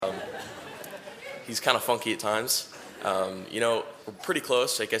He's kind of funky at times. We're pretty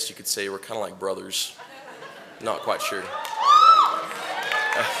close. I guess you could say we're kind of like brothers. Not quite sure.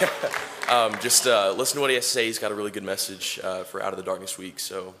 Just listen to what he has to say. He's got a really good message for Out of the Darkness Week.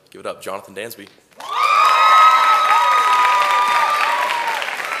 So give it up, Jonathan Dansby.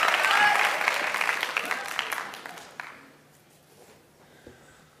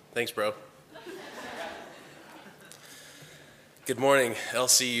 Thanks, bro. Good morning,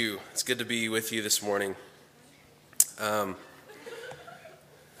 LCU. It's good to be with you this morning. Let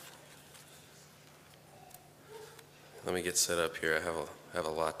me get set up here. I have a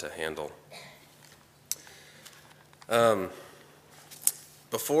lot to handle.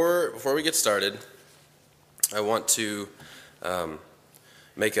 Before we get started, I want to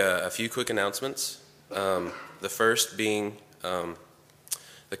make a few quick announcements. The first being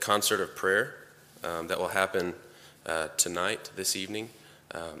the concert of prayer that will happen tonight, this evening,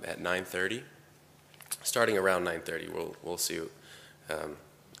 at 9:30. Starting around 9:30, we'll see.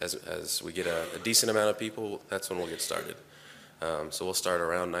 As we get a decent amount of people, that's when we'll get started. So we'll start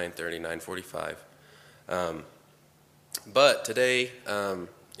around 9:30, 9:45. But today,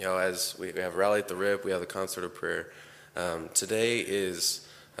 as we have Rally at the Rip, we have the concert of prayer. Today is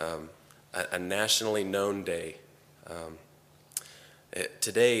a nationally known day.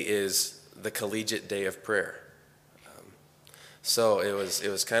 Today is the Collegiate Day of Prayer. So it was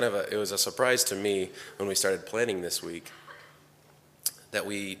a surprise to me when we started planning this week that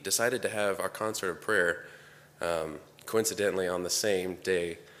we decided to have our concert of prayer coincidentally on the same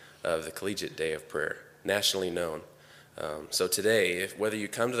day of the Collegiate Day of Prayer, nationally known. So today, whether you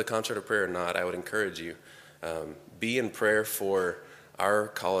come to the concert of prayer or not, I would encourage you, be in prayer for our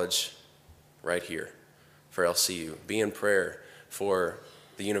college right here, for LCU. Be in prayer for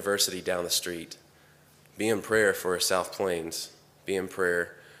the university down the street. Be in prayer for South Plains. Be in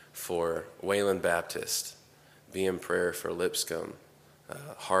prayer for Wayland Baptist. Be in prayer for Lipscomb,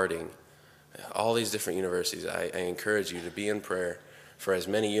 Harding, all these different universities. I encourage you to be in prayer for as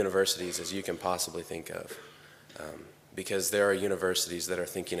many universities as you can possibly think of, because there are universities that are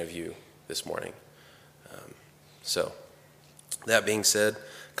thinking of you this morning. So, that being said,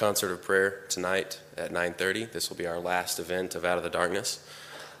 concert of prayer tonight at 9:30. This will be our last event of Out of the Darkness.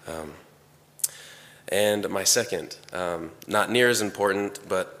 And my second, not near as important,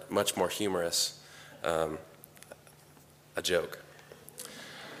 but much more humorous, a joke.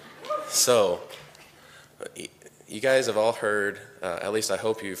 So, you guys have all heard, at least I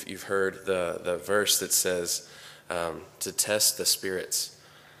hope you've heard the verse that says to test the spirits.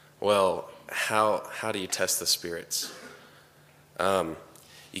 Well, how do you test the spirits?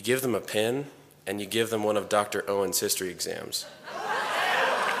 You give them a pen and you give them one of Dr. Owen's history exams.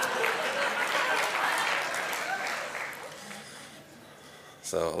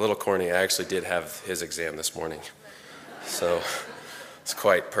 So a little corny, I actually did have his exam this morning. So it's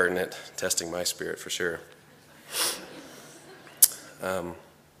quite pertinent, testing my spirit for sure. All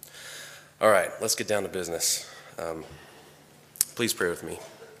right, let's get down to business. Please pray with me.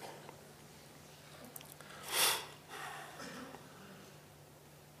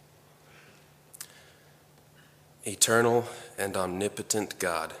 Eternal and omnipotent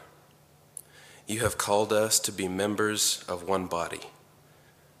God, you have called us to be members of one body.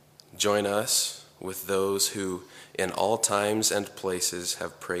 Join us with those who in all times and places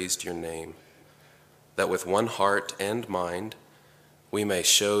have praised your name, that with one heart and mind we may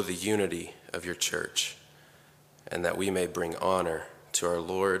show the unity of your church, and that we may bring honor to our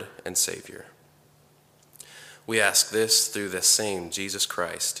Lord and Savior. We ask this through the same Jesus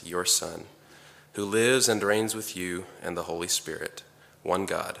Christ, your Son, who lives and reigns with you and the Holy Spirit, one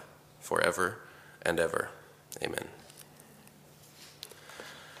God, forever and ever. Amen.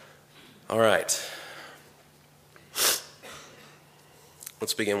 All right.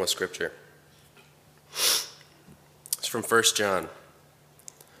 Let's begin with Scripture. It's from 1 John,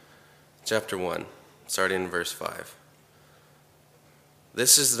 chapter 1, starting in verse 5.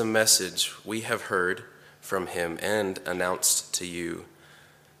 This is the message we have heard from him and announced to you,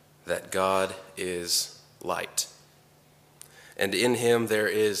 that God is light, and in him there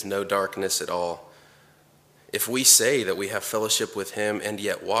is no darkness at all. If we say that we have fellowship with him and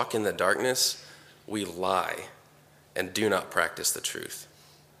yet walk in the darkness, we lie and do not practice the truth.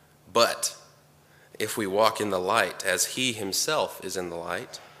 But if we walk in the light as he himself is in the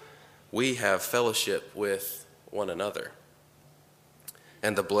light, we have fellowship with one another.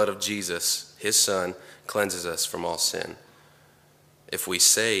 And the blood of Jesus, his Son, cleanses us from all sin. If we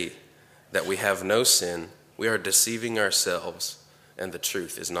say that we have no sin, we are deceiving ourselves, and the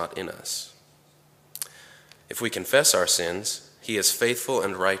truth is not in us. If we confess our sins, he is faithful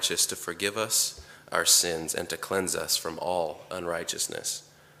and righteous to forgive us our sins and to cleanse us from all unrighteousness.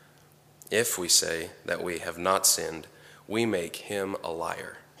 If we say that we have not sinned, we make him a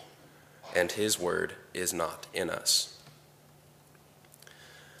liar, and his word is not in us.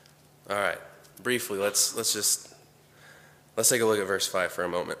 All right, briefly, let's take a look at verse 5 for a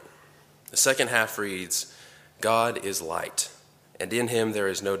moment. The second half reads, God is light, and in him there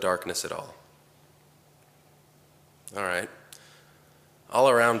is no darkness at all. All right. All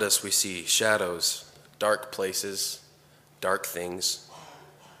around us we see shadows, dark places, dark things.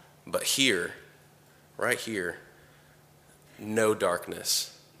 But here, right here, no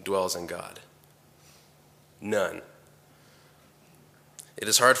darkness dwells in God. None. It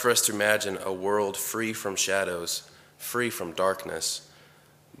is hard for us to imagine a world free from shadows, free from darkness,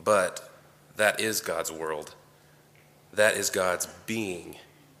 but that is God's world. That is God's being.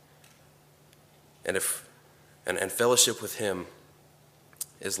 And fellowship with him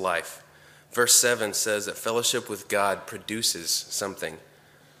is life. Verse 7 says that fellowship with God produces something.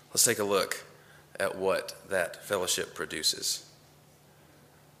 Let's take a look at what that fellowship produces.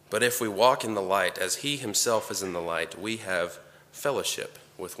 But if we walk in the light as he himself is in the light, we have fellowship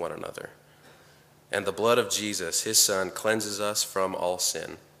with one another. And the blood of Jesus, his Son, cleanses us from all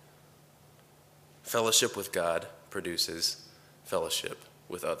sin. Fellowship with God produces fellowship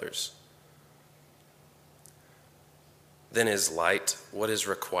with others. Then is light what is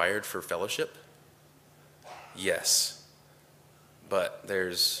required for fellowship? Yes. But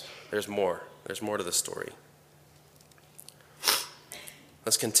there's more. There's more to the story.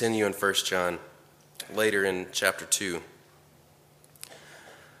 Let's continue in 1 John, later in chapter 2.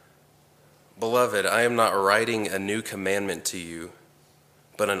 Beloved, I am not writing a new commandment to you,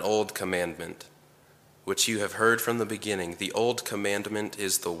 but an old commandment, which you have heard from the beginning. The old commandment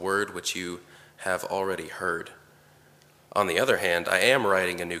is the word which you have already heard. On the other hand, I am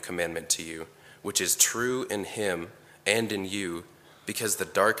writing a new commandment to you, which is true in him and in you, because the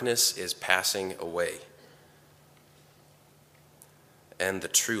darkness is passing away, and the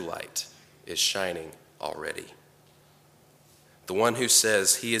true light is shining already. The one who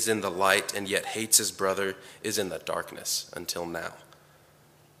says he is in the light and yet hates his brother is in the darkness until now.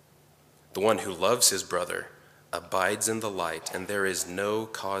 The one who loves his brother abides in the light, and there is no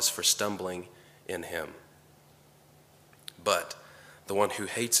cause for stumbling in him. But the one who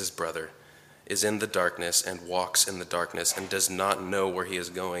hates his brother is in the darkness and walks in the darkness and does not know where he is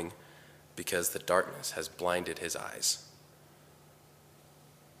going, because the darkness has blinded his eyes.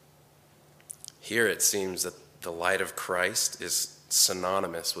 Here it seems that the light of Christ is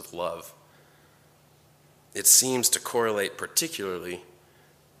synonymous with love. It seems to correlate particularly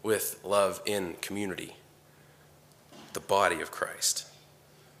with love in community, the body of Christ.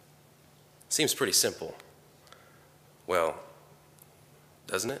 Seems pretty simple. Well,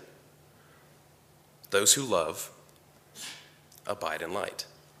 doesn't it? Those who love abide in light.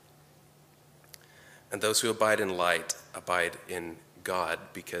 And those who abide in light abide in God,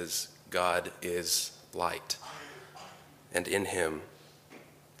 because God is light. And in him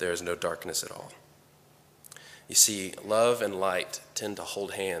there is no darkness at all. You see, love and light tend to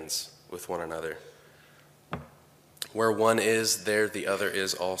hold hands with one another. Where one is, there the other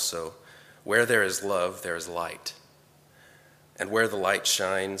is also. Where there is love, there is light. And where the light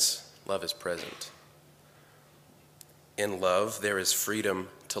shines, love is present. In love, there is freedom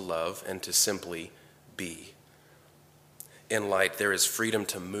to love and to simply be. In light, there is freedom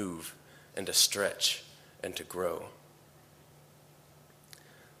to move and to stretch and to grow.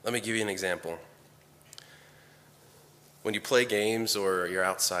 Let me give you an example. When you play games or you're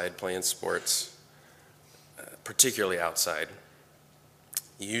outside playing sports, particularly outside,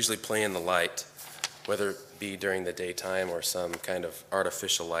 you usually play in the light, whether it be during the daytime or some kind of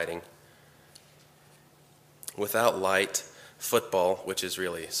artificial lighting. Without light, football, which is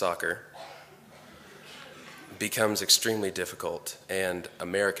really soccer, becomes extremely difficult, and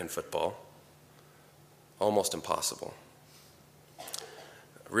American football, almost impossible.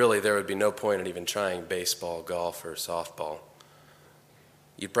 Really, there would be no point in even trying baseball, golf, or softball.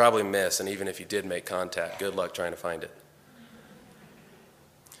 You'd probably miss, and even if you did make contact, good luck trying to find it.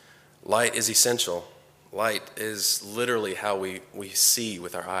 Light is essential. Light is literally how we see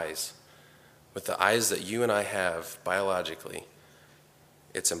with our eyes. With the eyes that you and I have biologically,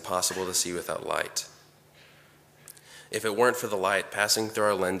 it's impossible to see without light. If it weren't for the light passing through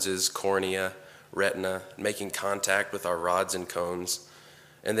our lenses, cornea, retina, making contact with our rods and cones,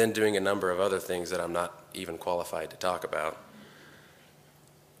 and then doing a number of other things that I'm not even qualified to talk about,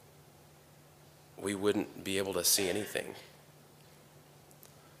 we wouldn't be able to see anything.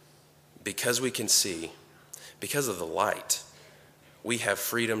 Because we can see, because of the light, we have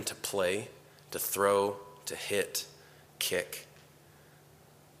freedom to play, to throw, to hit, kick,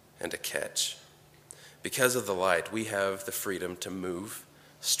 and to catch. Because of the light, we have the freedom to move,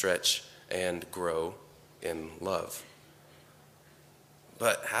 stretch, and grow in love.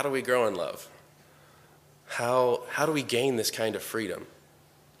 But how do we grow in love? How do we gain this kind of freedom?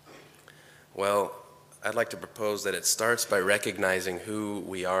 Well, I'd like to propose that it starts by recognizing who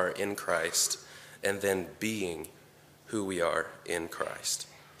we are in Christ and then being who we are in Christ.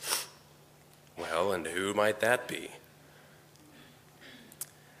 Well, and who might that be?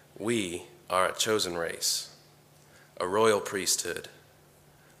 We are a chosen race, a royal priesthood,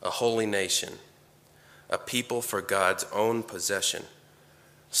 a holy nation, a people for God's own possession,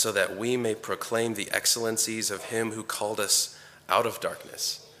 so that we may proclaim the excellencies of him who called us out of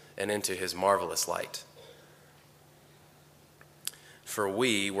darkness and into his marvelous light. For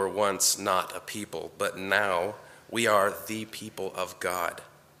we were once not a people, but now we are the people of God.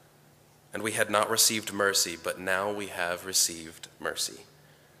 And we had not received mercy, but now we have received mercy.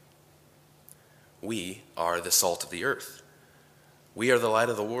 We are the salt of the earth. We are the light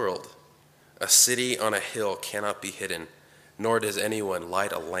of the world. A city on a hill cannot be hidden, nor does anyone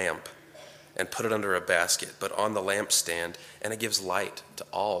light a lamp and put it under a basket, but on the lampstand, and it gives light to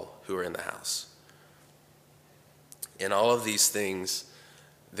all who are in the house. In all of these things,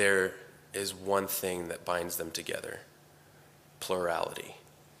 there is one thing that binds them together: plurality.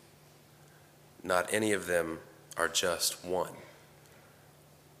 Not any of them are just one.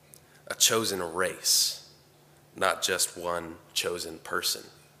 A chosen race, not just one chosen person.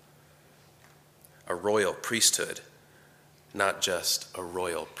 A royal priesthood, not just a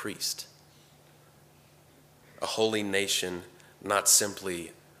royal priest. A holy nation, not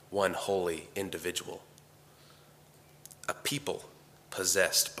simply one holy individual. A people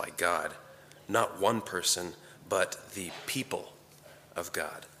possessed by God, not one person, but the people of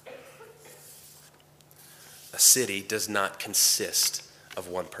God. A city does not consist of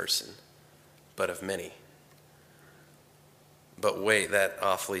one person, but of many. But wait, that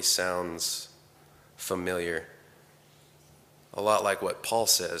awfully sounds familiar. A lot like what Paul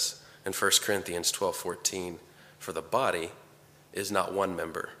says in 1 Corinthians 12:14, for the body is not one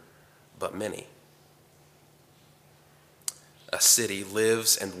member, but many. A city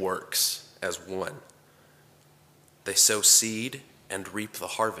lives and works as one. They sow seed and reap the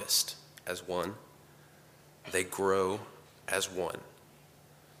harvest as one. They grow as one.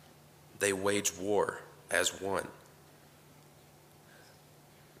 They wage war as one.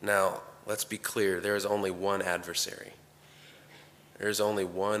 Now, let's be clear, there is only one adversary. There is only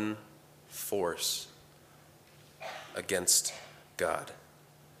one force against God.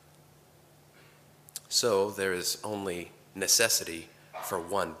 So there is only necessity for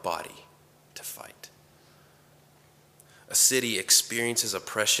one body to fight. A city experiences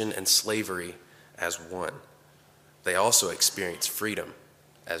oppression and slavery as one. They also experience freedom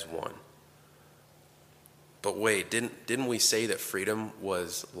as one. But wait, didn't we say that freedom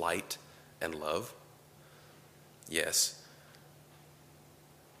was light and love? Yes.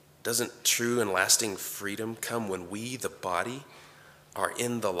 Doesn't true and lasting freedom come when we, the body, are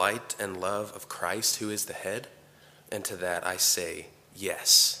in the light and love of Christ, who is the head? And to that I say,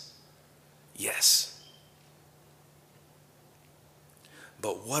 yes. Yes.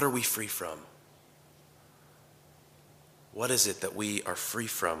 But what are we free from? What is it that we are free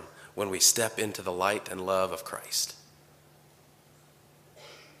from when we step into the light and love of Christ?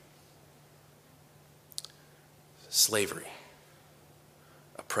 Slavery,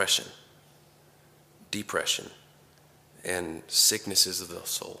 oppression, depression, and sicknesses of the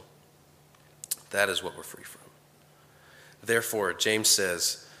soul. That is what we're free from. Therefore, James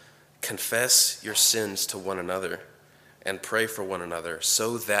says, confess your sins to one another and pray for one another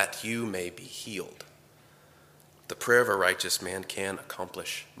so that you may be healed. The prayer of a righteous man can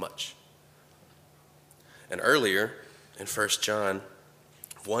accomplish much. And earlier, in 1 John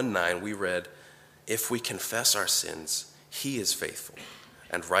 1:9, we read, if we confess our sins, he is faithful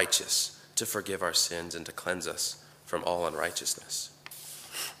and righteous to forgive our sins and to cleanse us from all unrighteousness.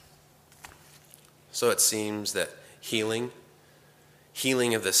 So it seems that healing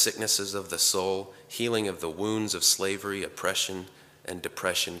of the sicknesses of the soul, healing of the wounds of slavery, oppression, and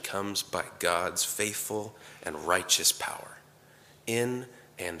depression comes by God's faithful and righteous power in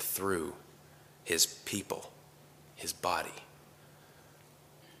and through his people, his body.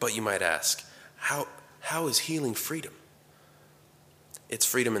 But you might ask, how is healing freedom? It's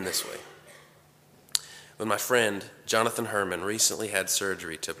freedom in this way. When my friend Jonathan Herman recently had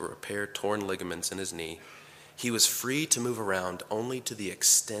surgery to repair torn ligaments in his knee, he was free to move around only to the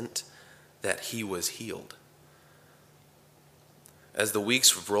extent that he was healed. As the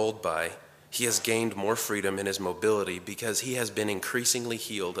weeks rolled by, He has gained more freedom in his mobility because he has been increasingly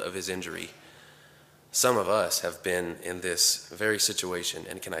healed of his injury. Some of us have been in this very situation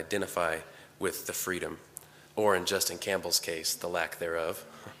and can identify with the freedom, or in Justin Campbell's case, the lack thereof.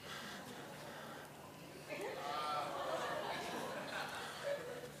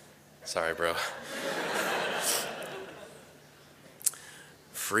 Sorry, bro.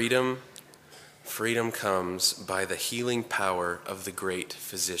 Freedom comes by the healing power of the great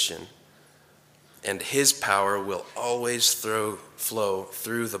physician. And his power will always flow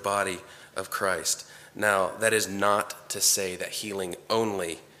through the body of Christ. Now, that is not to say that healing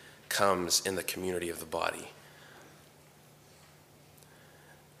only comes in the community of the body.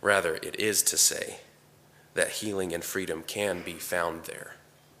 Rather, it is to say that healing and freedom can be found there.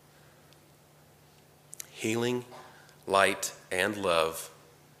 Healing, light, and love,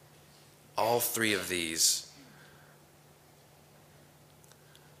 all three of these,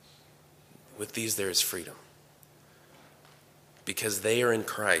 with these there is freedom. Because they are in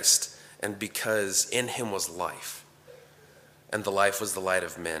Christ, and because in him was life, and the life was the light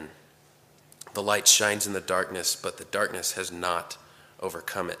of men. The light shines in the darkness, but the darkness has not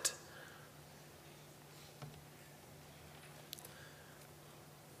overcome it.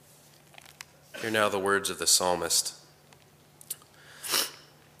 Hear now the words of the psalmist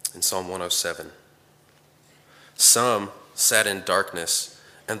in Psalm 107. Some sat in darkness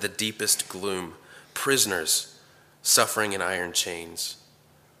and the deepest gloom, prisoners suffering in iron chains.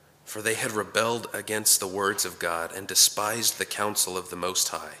 For they had rebelled against the words of God and despised the counsel of the Most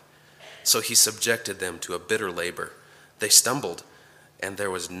High. So he subjected them to a bitter labor. They stumbled, and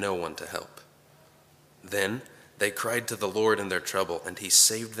there was no one to help. Then they cried to the Lord in their trouble, and he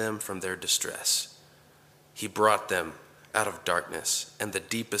saved them from their distress. He brought them out of darkness and the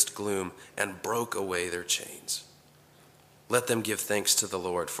deepest gloom and broke away their chains. Let them give thanks to the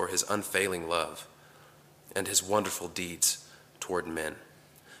Lord for his unfailing love and his wonderful deeds toward men.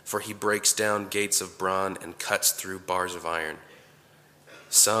 For he breaks down gates of bronze and cuts through bars of iron.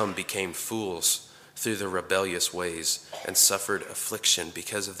 Some became fools through their rebellious ways and suffered affliction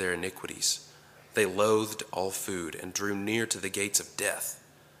because of their iniquities. They loathed all food and drew near to the gates of death.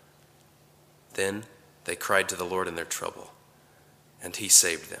 Then they cried to the Lord in their trouble, and he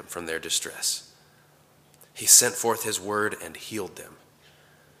saved them from their distress. He sent forth his word and healed them.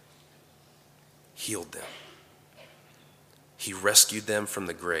 Healed them. He rescued them from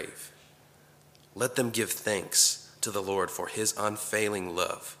the grave. Let them give thanks to the Lord for his unfailing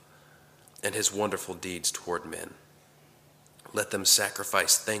love and his wonderful deeds toward men. Let them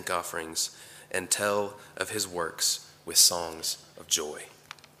sacrifice thank offerings and tell of his works with songs of joy.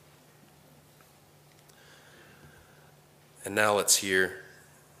 And now let's hear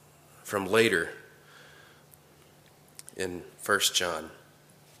from later in 1 John,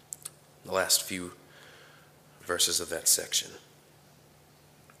 the last few verses of that section.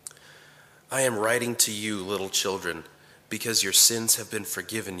 I am writing to you, little children, because your sins have been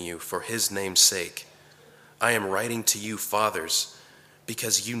forgiven you for his name's sake. I am writing to you, fathers,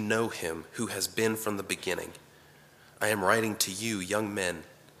 because you know him who has been from the beginning. I am writing to you, young men,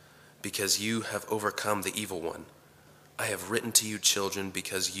 because you have overcome the evil one. I have written to you, children,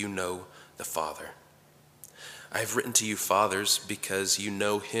 because you know the Father. I have written to you, fathers, because you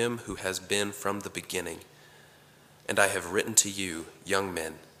know him who has been from the beginning. And I have written to you, young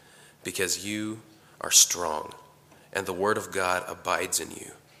men, because you are strong, and the word of God abides in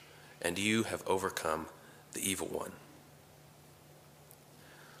you, and you have overcome the evil one.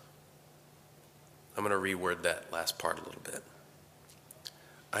 I'm going to reword that last part a little bit.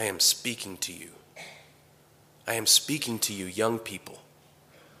 I am speaking to you. I am speaking to you, young people,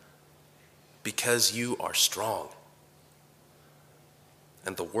 because you are strong,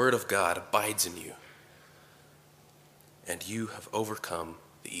 and the word of God abides in you, and you have overcome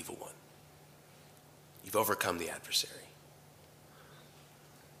the evil one. You've overcome the adversary.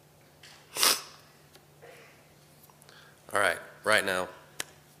 All right, right now,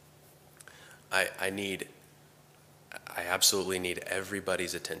 I absolutely need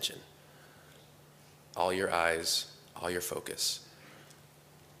everybody's attention. All your eyes, all your focus.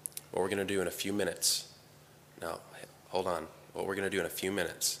 What we're going to do in a few minutes, now, hold on. What we're going to do in a few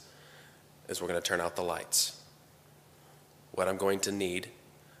minutes is we're going to turn out the lights. What I'm going to need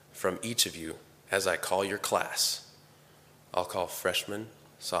from each of you as I call your class, I'll call freshmen,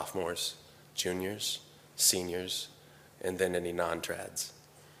 sophomores, juniors, seniors, and then any non-trads,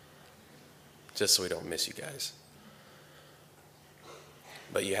 just so we don't miss you guys.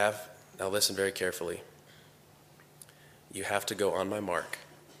 But now listen very carefully. You have to go on my mark.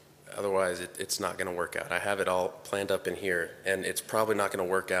 Otherwise, it's not going to work out. I have it all planned up in here, and it's probably not going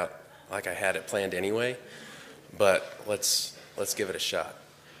to work out like I had it planned anyway, but let's give it a shot.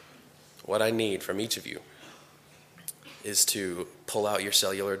 What I need from each of you is to pull out your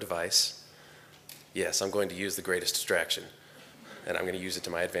cellular device. Yes, I'm going to use the greatest distraction, and I'm going to use it to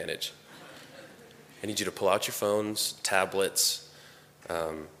my advantage. I need you to pull out your phones, tablets,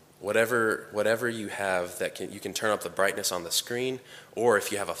 whatever you have that you can turn up the brightness on the screen, or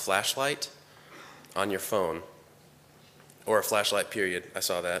if you have a flashlight on your phone, or a flashlight period. I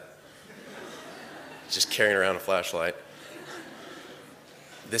saw that. Just carrying around a flashlight.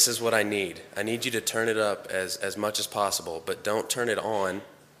 This is what I need. I need you to turn it up as much as possible, but don't turn it on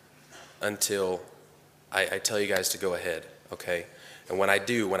until I tell you guys to go ahead, okay? And when I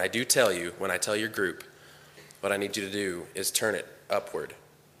tell your group, what I need you to do is turn it upward,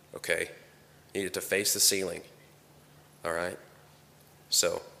 okay? You need it to face the ceiling, all right?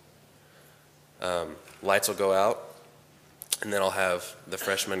 So, lights will go out, and then I'll have the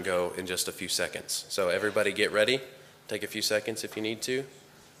freshmen go in just a few seconds. So everybody get ready. Take a few seconds if you need to.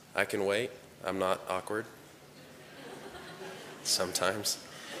 I can wait. I'm not awkward. Sometimes.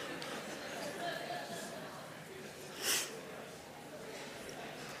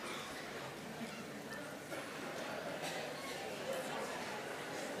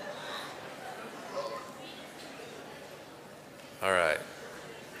 All right.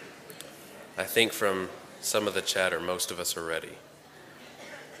 I think from some of the chatter, most of us are ready.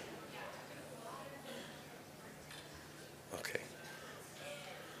 Okay.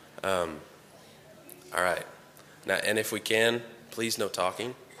 All right. Now, and if we can, please no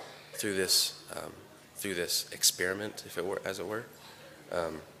talking through this experiment, as it were.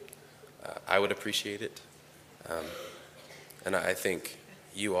 I would appreciate it, and I think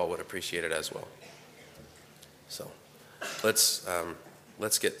you all would appreciate it as well. So, let's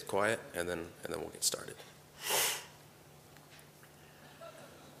get quiet, and then we'll get started.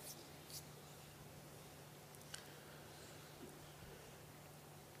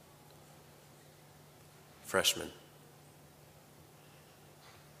 Freshmen.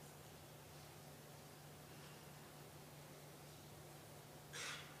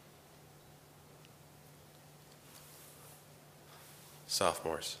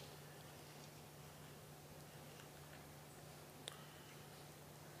 Sophomores.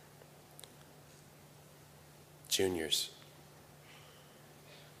 Juniors.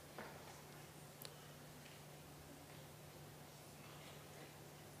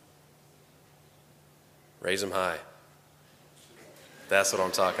 Raise them high. That's what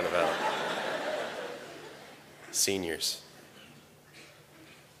I'm talking about. Seniors.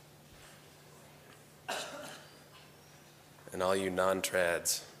 And all you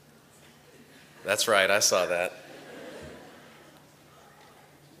non-trads. That's right, I saw that.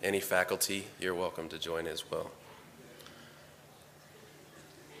 Any faculty, you're welcome to join as well.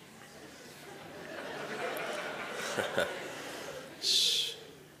 Shh.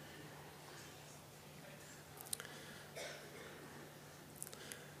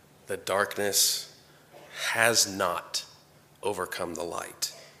 The darkness has not overcome the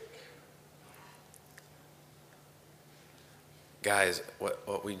light. Guys,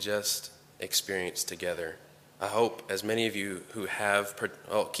 what we just experienced together, I hope as many of you who have,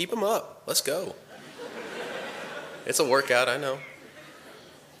 keep them up. Let's go. It's a workout, I know.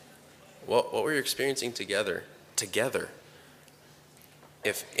 What we're experiencing together,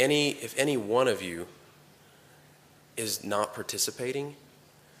 if any one of you is not participating,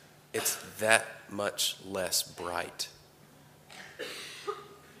 it's that much less bright.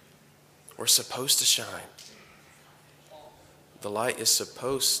 We're supposed to shine. The light is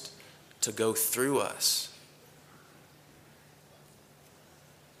supposed to go through us.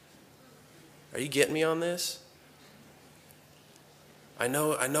 Are you getting me on this? I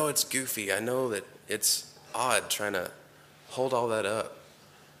know it's goofy. I know that it's odd trying to hold all that up.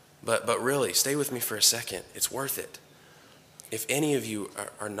 But really, stay with me for a second. It's worth it. If any of you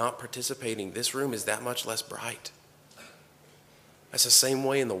are not participating, this room is that much less bright. That's the same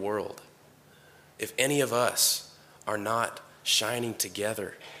way in the world. If any of us are not shining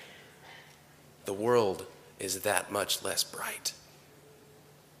together, the world is that much less bright.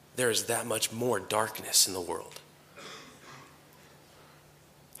 There is that much more darkness in the world.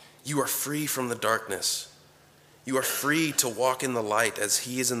 You are free from the darkness. You are free to walk in the light as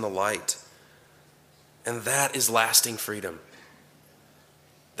He is in the light. And that is lasting freedom.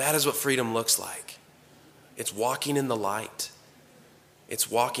 That is what freedom looks like. It's walking in the light.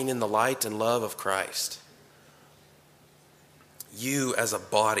 It's walking in the light and love of Christ. You as a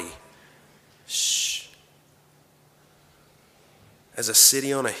body, as a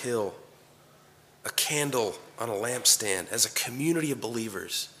city on a hill, a candle on a lampstand, as a community of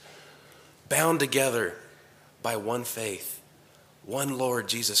believers, bound together by one faith, one Lord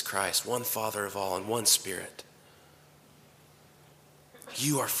Jesus Christ, one Father of all, and one Spirit.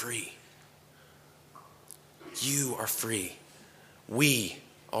 You are free. You are free. We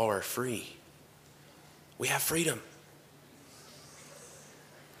are free. We have freedom.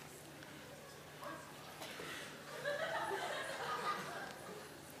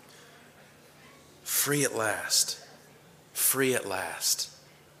 Free at last. Free at last.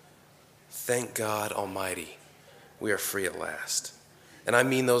 Thank God Almighty, we are free at last. And I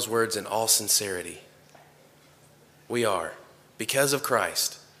mean those words in all sincerity. We are, because of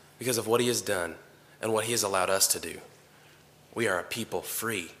Christ, because of what he has done and what he has allowed us to do. We are a people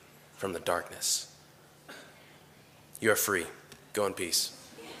free from the darkness. You are free. Go in peace.